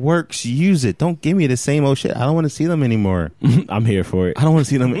formula works, use it. Don't give me the same old shit. I don't want to see them anymore. I'm here for it. I don't want to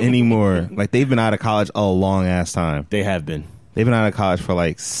see them anymore. Like, they've been out of college a long ass time. They have been. They've been out of college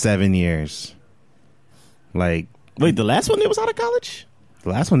for 7 years. Like, Wait, the last one they was out of college? the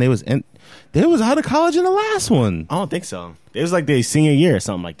last one they was out of college in the last one. I don't think so. It was like their senior year or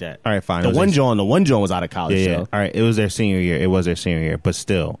something like that. All right, fine. The It was one their- John was out of college. Yeah. though. All right, it was their senior year. It was their senior year, but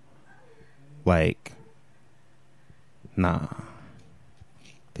still, nah.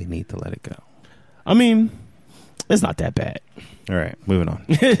 They need to let it go. I mean, it's not that bad. All right, moving on.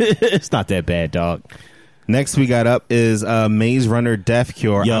 It's not that bad, dog. Next we got up is Maze Runner Death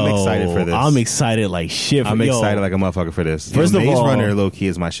Cure. Yo, I'm excited for this. I'm excited like shit. I'm excited like a motherfucker for this. First of Maze all- Runner low key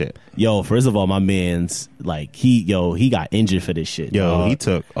is my shit. Yo, first of all, my man's he got injured for this shit. Yo, dog. he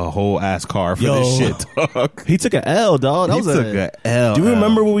took a whole ass car for Yo. this shit, dog. He took an L, dog. That He was took a L. Do you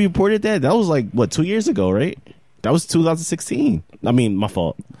remember when we reported that? That was 2 years ago, right? That was 2016. I mean, my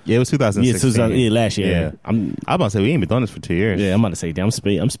fault. Yeah, it was 2016. Yeah, last year. Yeah. I'm about to say we ain't been doing this for 2 years. I'm about to say, damn,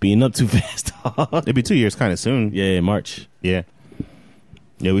 I'm speeding up too fast, dog. It'll be 2 years kind of soon. Yeah, March. Yeah.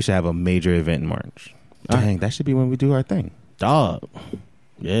 Yeah, we should have a major event in March. Dang, that should be when we do our thing. Dog.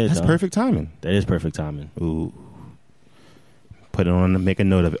 Yeah, That's dog. perfect timing. That is perfect timing. Ooh. Put it on and make a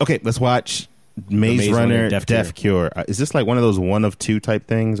note of it. Okay, let's watch Maze Runner Death Cure. Is this like one of those 1 of 2 type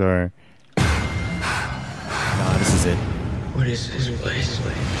things, or? Nah, this is it. What is this place?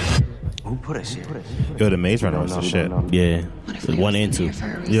 Who put us here? Yo, the Maze Runner was the shit. Yeah. So 1 and 2.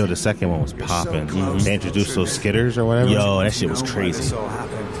 Yo, the second one was popping. They introduced those skitters or whatever. Yo, that shit was crazy.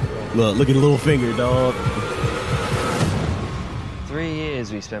 Look at the little finger, dog. 3 years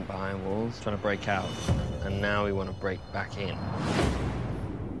years we spent behind walls trying to break out, and now we want to break back in.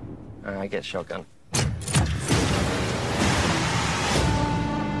 I get shotgun.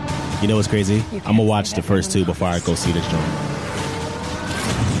 You know what's crazy? I'm gonna watch the first two before I go see this joint.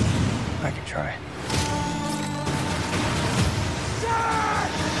 I can try.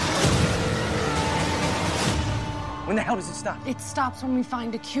 When the hell does it stop? It stops when we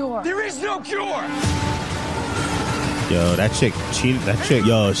find a cure. There is no cure! Yo, that chick cheated. That chick.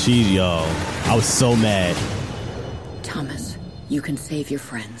 Yo, I was so mad. Thomas, you can save your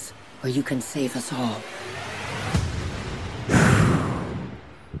friends, or you can save us all.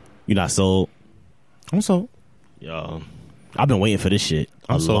 You not sold? I'm sold. Yo, I've been waiting for this shit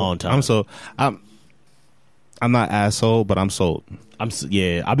a long time. I'm sold. I'm not asshole, but I'm sold. I've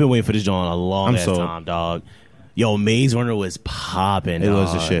been waiting for this joint a long time, dog. Yo, Maze Runner was popping. It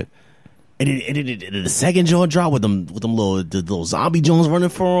was the shit. And the second joint drop with them little zombie Jones running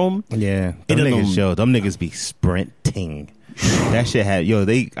for him. Yeah, them niggas be sprinting. That shit had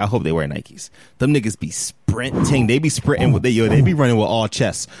I hope they wear Nikes. Them niggas be sprinting. They be sprinting with they be running with all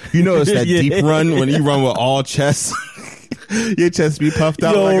chests. You know it's that deep run when you run with all chests. Your chest be puffed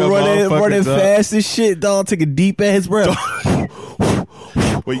out like a running fast as shit, dog. Take a deep ass breath.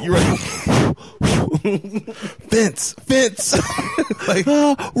 Wait, you running? Fence. Like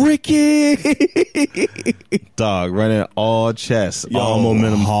Ricky. Dog running all chest, all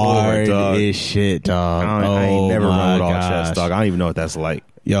momentum hard forward, dog. As shit, dog. I ain't never run with all chest, dog. I don't even know what that's like.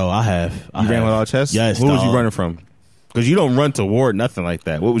 Yo, I have. You ran with all chest? Yes. What was you running from? Because you don't run toward nothing like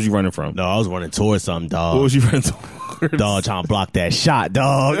that. What was you running from? No, I was running towards something, dog. What was you running towards? Dog, trying to block that shot,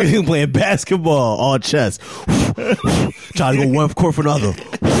 dog. Playing basketball, all chest. Trying to go one court for another.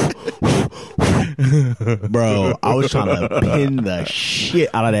 Bro, I was trying to pin the shit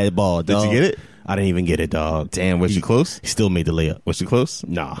out of that ball, dog. Did you get it? I didn't even get it, dog. Damn, was you close? He still made the layup. Was you close?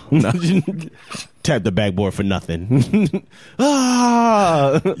 Nah. Tapped the backboard for nothing.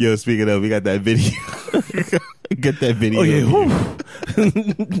 Yo, speaking of, we got that video. Get that video. Oh, yeah.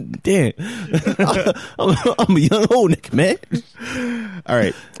 Damn. I'm a young old nigga, man. All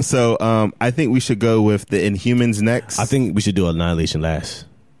right. So I think we should go with the Inhumans next. I think we should do Annihilation last.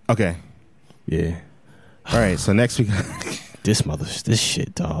 Okay. Yeah. All right. So next week. This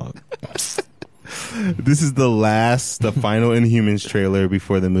shit, dog. This is the final Inhumans trailer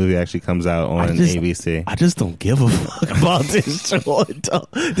before the movie actually comes out on ABC. I just don't give a fuck about this joint, dog.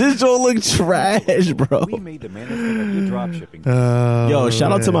 This joint look trash, bro. We made the management of your drop shipping. Yo,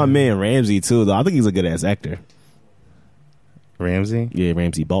 shout out to my man Ramsey too, though. I think he's a good ass actor. Ramsey? Yeah,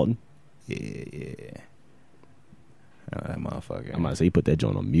 Ramsey Bolton. Yeah. Oh, that motherfucker. I'm about to say he put that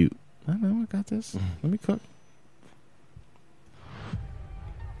joint on mute. I know, I got this. Let me cook.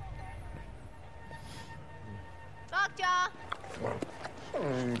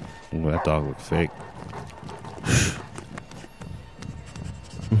 Ooh, that dog looks fake.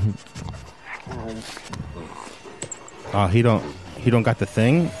 Oh, he don't got the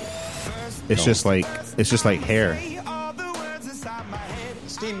thing. It's just like hair.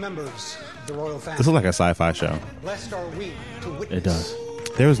 Esteemed members of the royal family. This looks like a sci-fi show. Blessed are we to witness. It does.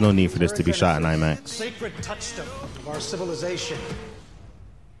 There was no need for this to be shot in IMAX. Sacred touchstone of our civilization.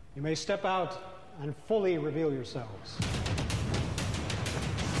 You may step out and fully reveal yourselves.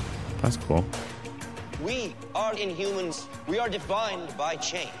 That's cool. We are Inhumans. We are defined by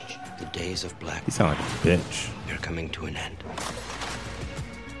change. The days of black. You sound like a bitch. They're coming to an end.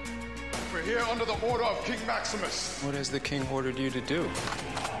 We're here under the order of King Maximus. What has the king ordered you to do?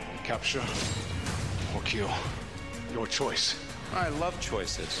 Capture or kill. Your choice. I love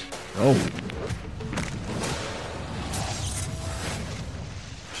choices. Oh.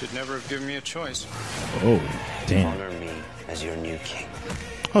 Should never have given me a choice. Oh, damn. Honor me as your new king.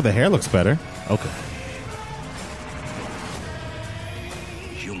 Oh, the hair looks better. Okay.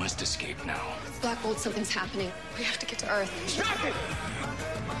 You must escape now. Black Bolt, something's happening. We have to get to Earth. Stop it!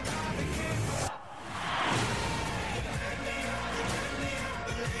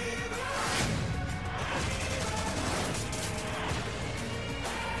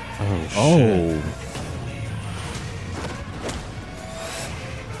 Oh, shit.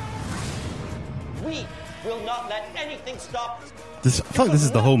 We will not let anything stop us. This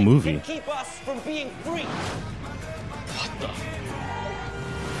is the whole movie. Can keep us from being free. What the?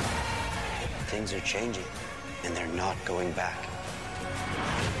 Things are changing, and they're not going back.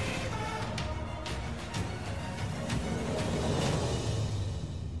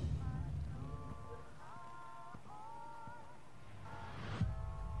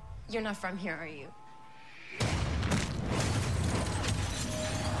 You're not from here, are you?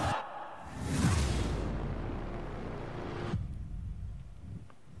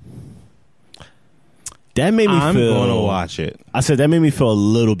 That made me I'm feel... going to watch it. I said that made me feel a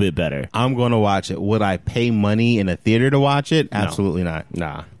little bit better. I'm going to watch it. Would I pay money in a theater to watch it? Absolutely not.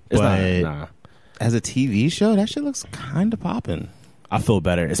 Nah. But as a TV show, that shit looks kind of popping. I feel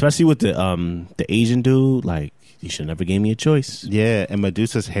better, especially with the Asian dude. Like, you should never gave me a choice. Yeah, and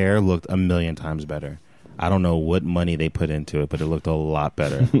Medusa's hair looked a million times better. I don't know what money they put into it, but it looked a lot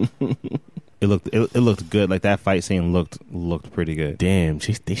better. It looked good. Like, that fight scene looked pretty good. Damn,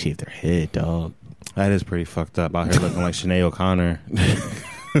 they shaved their head, dog. That is pretty fucked up. Out here looking like Sinead O'Connor.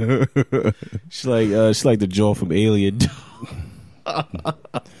 She's like the Joel from Alien.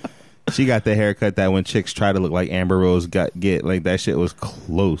 She got the haircut that when chicks try to look like Amber Rose get like that shit was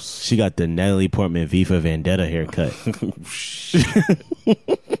close. She got the Natalie Portman V for Vendetta haircut.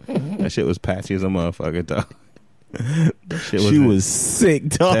 That shit was patchy as a motherfucker, dog. She was sick,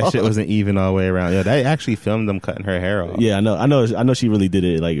 dog. That shit wasn't even all the way around. Yeah, they actually filmed them cutting her hair off. Yeah, I know. She really did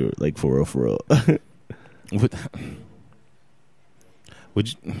it like for real.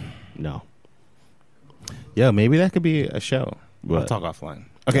 Would you? No. Yeah, maybe that could be a show. We'll talk offline.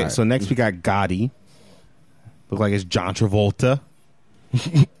 Okay, so next we got Gotti. Look like it's John Travolta.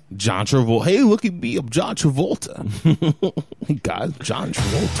 John Travolta. Hey, look at me, I'm John Travolta. Hey guys, John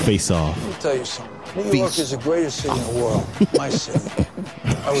Travolta. Face Off. Let me tell you something. New York is the greatest city in the world. My city.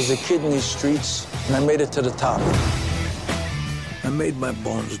 I was a kid in these streets, and I made it to the top. I made my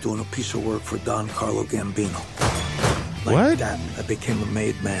bones doing a piece of work for Don Carlo Gambino. Like that, I became a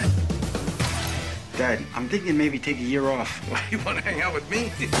made man. Dad, I'm thinking maybe take a year off. You want to hang out with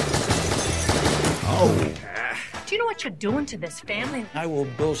me? Oh. Do you know what you're doing to this family? I will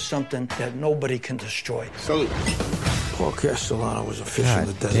build something that nobody can destroy. Salute. Paul Castellano was a fish in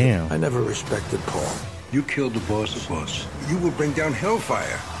the desert. Damn. I never respected Paul. You killed the boss of boss. You will bring down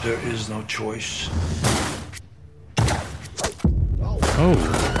hellfire. There is no choice.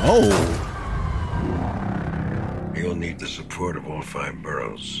 You'll need the support of all 5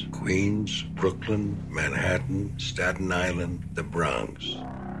 boroughs. Queens, Brooklyn, Manhattan, Staten Island, the Bronx.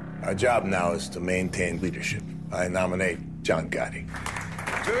 Our job now is to maintain leadership. I nominate John Gotti.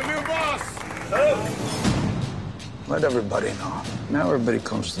 To the new boss! Let everybody know. Now everybody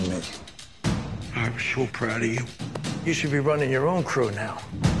comes to me. I'm so proud of you. You should be running your own crew now.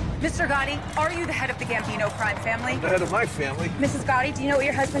 Mr. Gotti, are you the head of the Gambino crime family? The head of my family. Mrs. Gotti, do you know what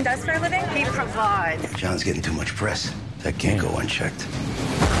your husband does for a living? He provides. John's getting too much press. That can't go unchecked.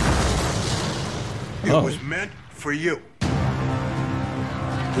 It was meant for you.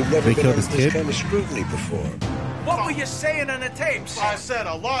 We've never been under this kind of scrutiny before. What were you saying on the tapes? I said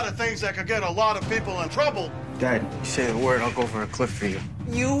a lot of things that could get a lot of people in trouble. Dad, you say the word, I'll go over a cliff for you.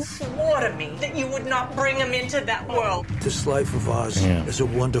 You swore to me that you would not bring him into that world. This life of ours is a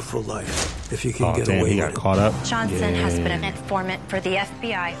wonderful life. If you can get away he with got it. caught up. Johnson has been an informant for the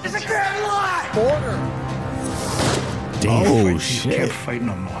FBI. It's a grand lie! Order! Damn. You can't fight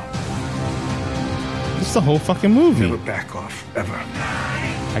no more. This is the whole fucking movie. Never back off, ever.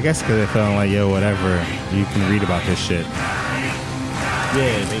 I guess because they're feeling like, yo, whatever. You can read about this shit.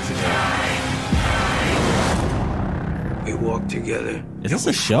 Yeah, basically. We walk together. Is this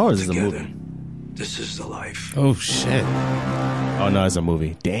a show or is this a movie? This is the life. Oh, shit. Oh, no, it's a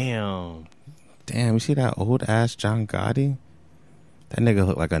movie. Damn, you see that old ass John Gotti? That nigga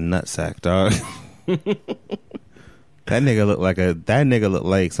look like a nutsack, dog. That nigga look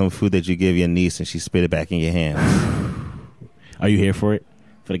like some food that you give your niece and she spit it back in your hand. Are you here for it?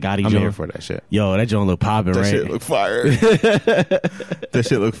 For the Gotti I'm joint? here for that shit. Yo, that joint look popping, right? That shit look fire. That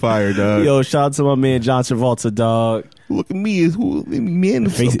shit look fire, dog. Yo, shout out to my man John Travolta, dog. Look at me, man.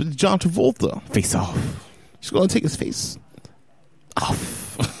 It's John Travolta. Face off. She's gonna take his face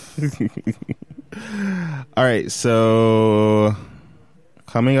off. All right, so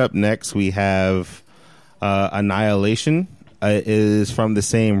coming up next, we have Annihilation. It is from the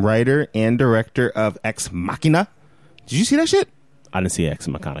same writer and director of Ex Machina. Did you see that shit? I didn't see Ex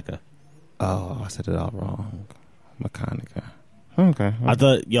Mechanica. Oh, I said it all wrong. Mechanica. Okay. I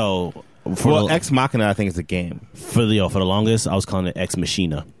thought, Ex Machina, I think, is a game. For the longest, I was calling it Ex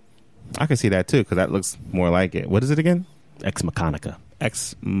Machina. I can see that too, because that looks more like it. What is it again? Ex Mechanica.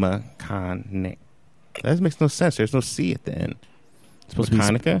 Ex Mechanic. That makes no sense. There's no C at the end. It's supposed to be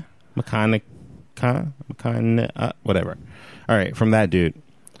Mechanica, whatever. All right, from that dude,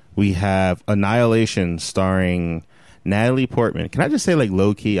 we have Annihilation starring Natalie Portman. Can I just say, like,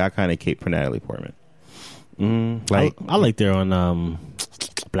 low key, I kind of cape for Natalie Portman. I liked her on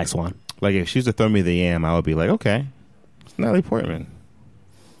Black Swan. Like, if she was to throw me the yam, I would be like, okay, it's Natalie Portman.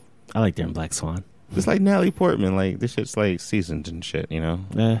 I liked her in Black Swan. Just like Natalie Portman, like, this shit's like seasoned and shit, you know?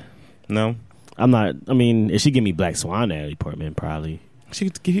 Yeah. No? I'm not. I mean, if she give me Black Swan, Natalie Portman, probably. She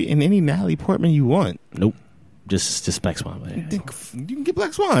could give you in any Natalie Portman you want. Nope. Just Black Swan. You can get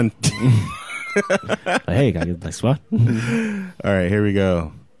Black Swan. Hey, gotta get Black Swan. All right, here we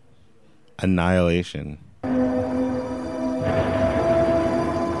go. Annihilation.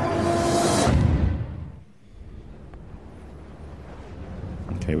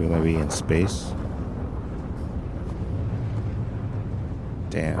 Okay, we might be in space.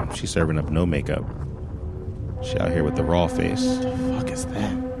 Damn, she's serving up no makeup. She out here with the raw face. What the fuck is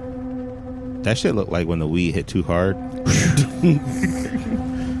that? That shit looked like when the weed hit too hard.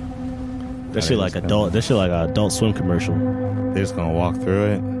 That shit like adult. That shit like an Adult Swim commercial. They're just gonna walk through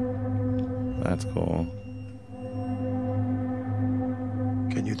it. That's cool.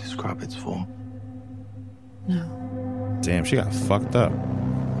 Can you describe its form? No. Damn, she got fucked up.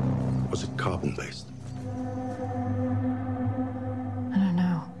 Was it carbon based? I don't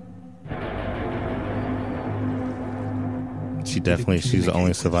know. She's the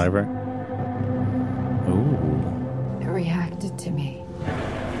only survivor. Ooh. It reacted to me.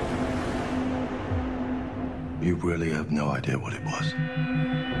 You really have no idea what it was.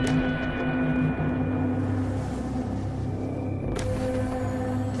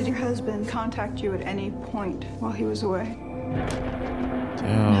 Did your husband contact you at any point while he was away?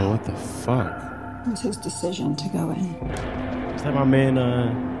 Yo, what the fuck? It was his decision to go in. Is that my man?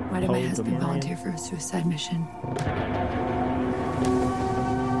 Why did my husband volunteer for a suicide mission?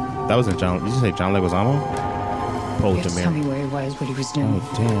 That wasn't John. Did you say John Leguizamo? Poe Just tell me where he was, what he was doing.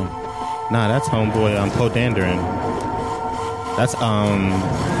 Oh damn. Nah, that's homeboy. Poe Dameron. That's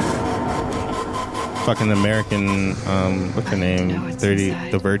fucking American. What's her name?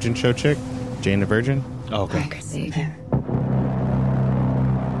 30. The Virgin show chick. Jane the Virgin. Oh, okay. I could save him.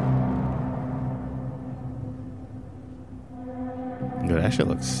 Yo, that shit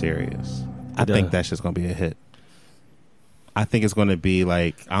looks serious. I think that shit's gonna be a hit. I think it's gonna be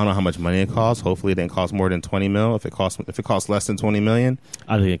like, I don't know how much money it costs. Hopefully it didn't cost more than 20 mil. If it costs less than 20 million,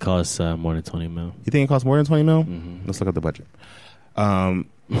 I think it costs more than 20 mil. You think it costs more than 20 mil? Mm-hmm. Let's look at the budget.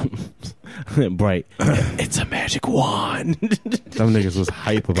 Bright. It's a magic wand. Some niggas was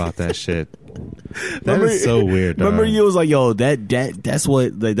hype about that shit. That is so weird. Dog. Remember, you was like, "Yo, that's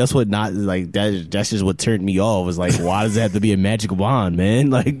what not like that. That's just what turned me off. Was like, why does it have to be a magic wand, man?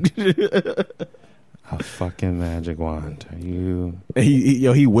 Like, a fucking magic wand. Are you?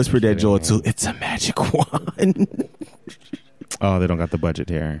 He whispered that joy too. It's a magic wand. Oh, they don't got the budget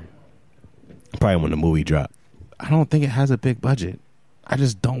here. Probably when the movie dropped. I don't think it has a big budget. I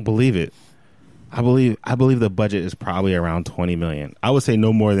just don't believe it. I believe the budget is probably around 20 million. I would say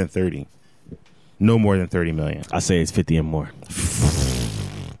no more than 30. No more than 30 million. I say it's 50 and more.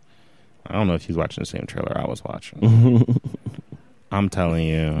 I don't know if he's watching the same trailer I was watching. I'm telling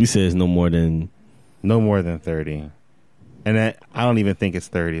you. You said it's no more than 30. And I don't even think it's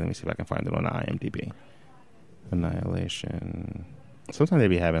 30. Let me see if I can find it on IMDb. Annihilation. Sometimes they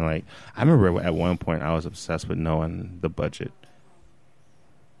be having like, I remember at one point I was obsessed with knowing the budget.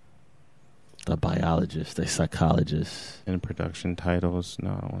 The biologist, the psychologist. And production titles. No,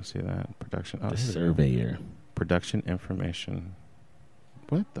 I don't want to see that. Production. The surveyor. Production information.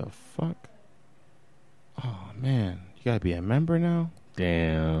 What the fuck? Oh, man. You got to be a member now?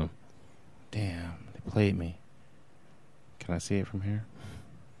 Damn. They played me. Can I see it from here?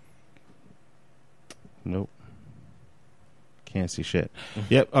 Nope. Can't see shit.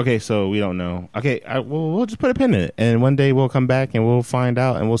 Yep. Okay, so we don't know. Okay, we'll just put a pin in it. And one day we'll come back and we'll find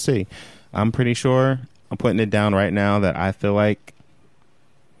out and we'll see. I'm pretty sure, I'm putting it down right now that I feel like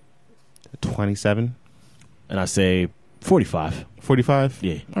 27. And I say 45. 45?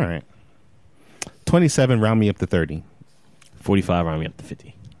 Yeah. All right. 27, round me up to 30. 45, round me up to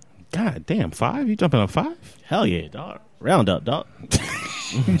 50. God damn, 5? You jumping on 5? Hell yeah, dog. Round up, dog.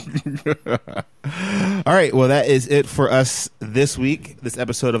 All right, well, that is it for us this week, this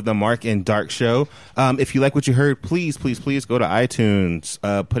episode of the Mark and Dark Show. If you like what you heard, please go to iTunes,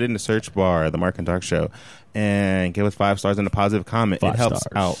 put it in the search bar, the Mark and Dark Show, and give us 5 stars and a positive comment. 5 it helps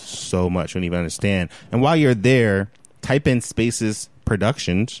stars. out so much. You don't even understand. And while you're there, type in Spaces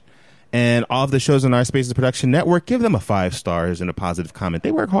Productions, and all of the shows on our Spaces Production Network, give them a 5 stars and a positive comment.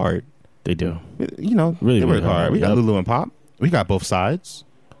 They work hard. They do. You know, really, they work really hard. We got Lulu and Pop. We got both sides.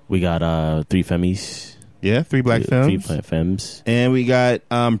 We got 3 femmies. Yeah, 3 black films. 3 femmes. And we got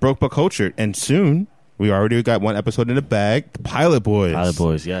Broke But Cultured. And soon, we already got 1 episode in the bag. The Pilot Boys. Pilot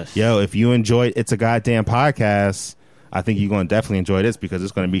Boys, yes. Yo, if you enjoyed It's a Goddamn Podcast, I think you're going to definitely enjoy this because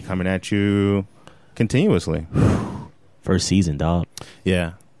it's going to be coming at you continuously. First season, dog.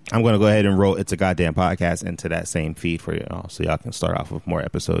 Yeah. I'm going to go ahead and roll It's a Goddamn Podcast into that same feed for y'all so y'all can start off with more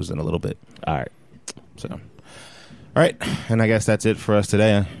episodes in a little bit. All right. So, All right, and I guess that's it for us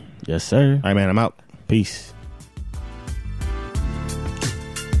today. Yes, sir. All right, man, I'm out. Peace.